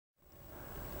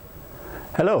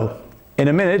Hello. In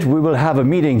a minute we will have a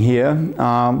meeting here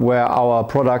where our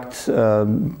product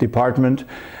department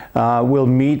will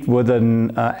meet with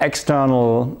an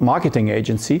external marketing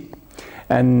agency,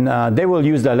 and they will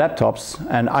use their laptops,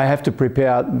 and I have to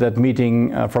prepare that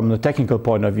meeting from the technical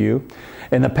point of view.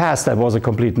 In the past that was a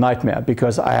complete nightmare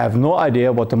because I have no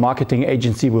idea what the marketing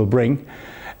agency will bring,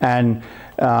 and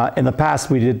in the past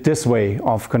we did this way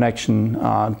of connection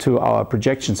to our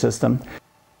projection system.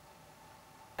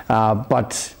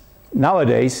 But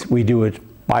nowadays we do it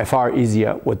by far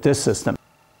easier with this system.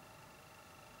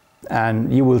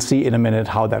 And you will see in a minute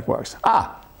how that works.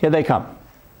 Here they come.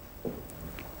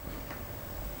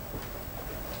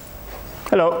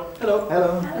 Hello. Hello.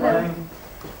 Hello. Hello.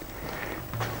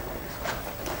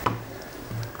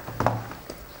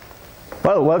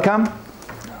 Well, welcome.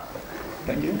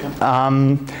 Thank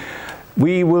you.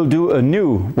 We will do a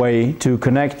new way to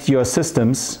connect your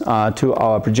systems to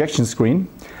our projection screen.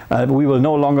 We will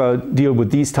no longer deal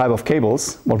with these type of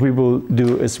cables. What we will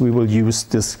do is we will use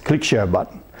this ClickShare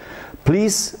button.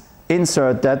 Please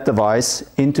insert that device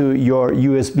into your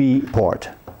USB port.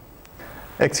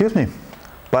 Excuse me,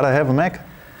 but I have a Mac.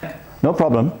 No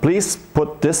problem. Please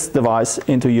put this device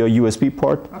into your USB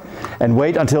port and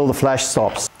wait until the flash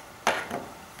stops.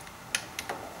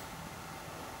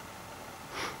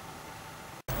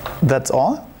 That's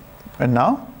all? And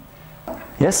now?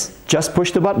 Yes, just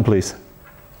push the button, please.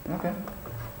 Okay.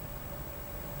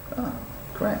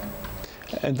 Great.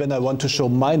 And when I want to show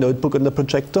my notebook on the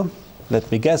projector, let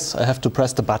me guess, I have to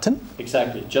press the button?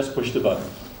 Exactly, just push the button.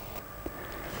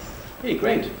 Hey,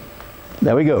 great.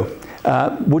 There we go.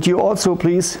 Would you also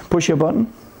please push your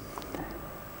button?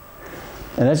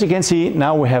 And as you can see,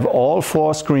 now we have all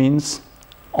 4 screens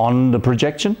on the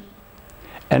projection.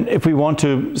 And if we want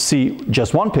to see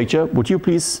just one picture, would you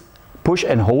please push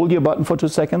and hold your button for 2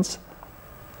 seconds?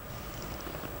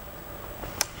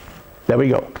 There we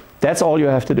go. That's all you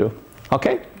have to do.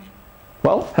 Okay?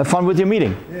 Well, have fun with your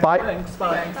meeting. Yeah, Bye. Thanks.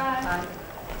 Bye. Bye.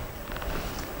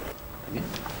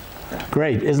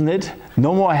 Great, isn't it?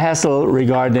 No more hassle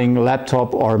regarding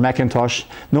laptop or Macintosh.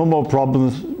 No more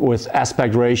problems with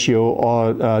aspect ratio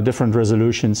or different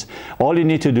resolutions. All you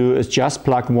need to do is just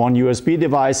plug one USB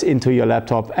device into your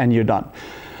laptop and you're done.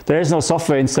 There is no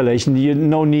software installation,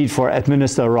 no need for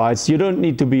administrator rights. You don't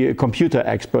need to be a computer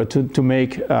expert to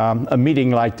make a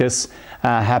meeting like this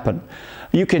happen.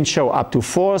 You can show up to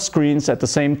 4 screens at the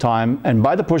same time, and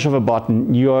by the push of a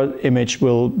button, your image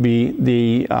will be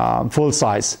the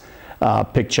full-size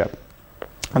picture.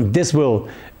 And this will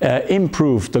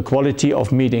improve the quality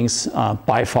of meetings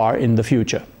by far in the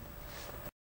future.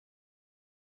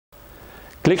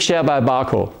 ClickShare by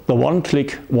Barco, the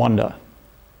one-click wonder.